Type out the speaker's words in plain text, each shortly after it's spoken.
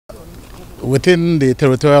within the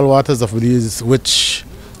territorial waters of Belize, which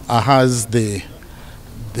has the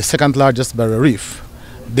second largest barrier reef,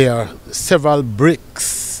 there are several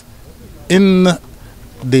breaks in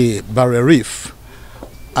the barrier reef,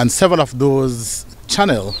 and several of those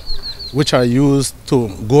channels which are used to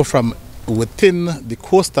go from within the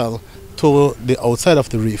coastal to the outside of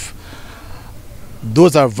the reef.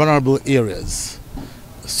 Those are vulnerable areas.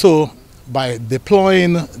 So by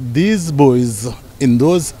deploying these buoys in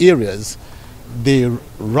those areas, the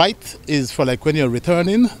right is for like when you're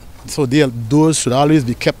returning, so those should always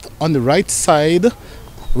be kept on the right side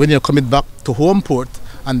when you're coming back to home port,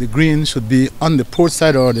 and the green should be on the port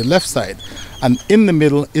side or the left side. And in the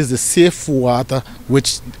middle is the safe water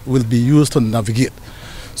which will be used to navigate.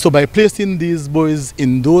 So by placing these buoys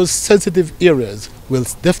in those sensitive areas will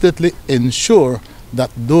definitely ensure that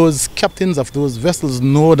those captains of those vessels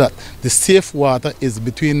know that the safe water is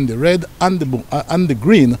between the red and the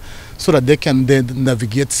green, so that they can then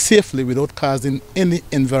navigate safely without causing any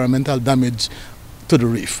environmental damage to the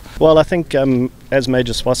reef. Well, I think as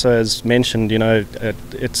Major Swassa has mentioned,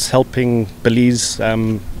 it's helping Belize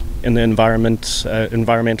in the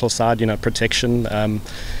environmental side, protection,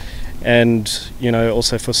 and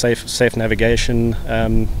also for safe navigation.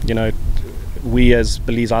 We as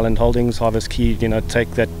Belize Island Holdings, Harvest Key,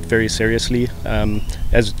 take that very seriously.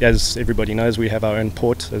 As everybody knows, we have our own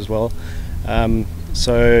port as well.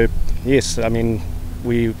 So yes, I mean,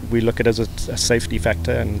 we look at it as a safety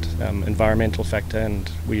factor and environmental factor,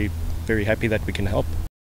 and we're very happy that we can help.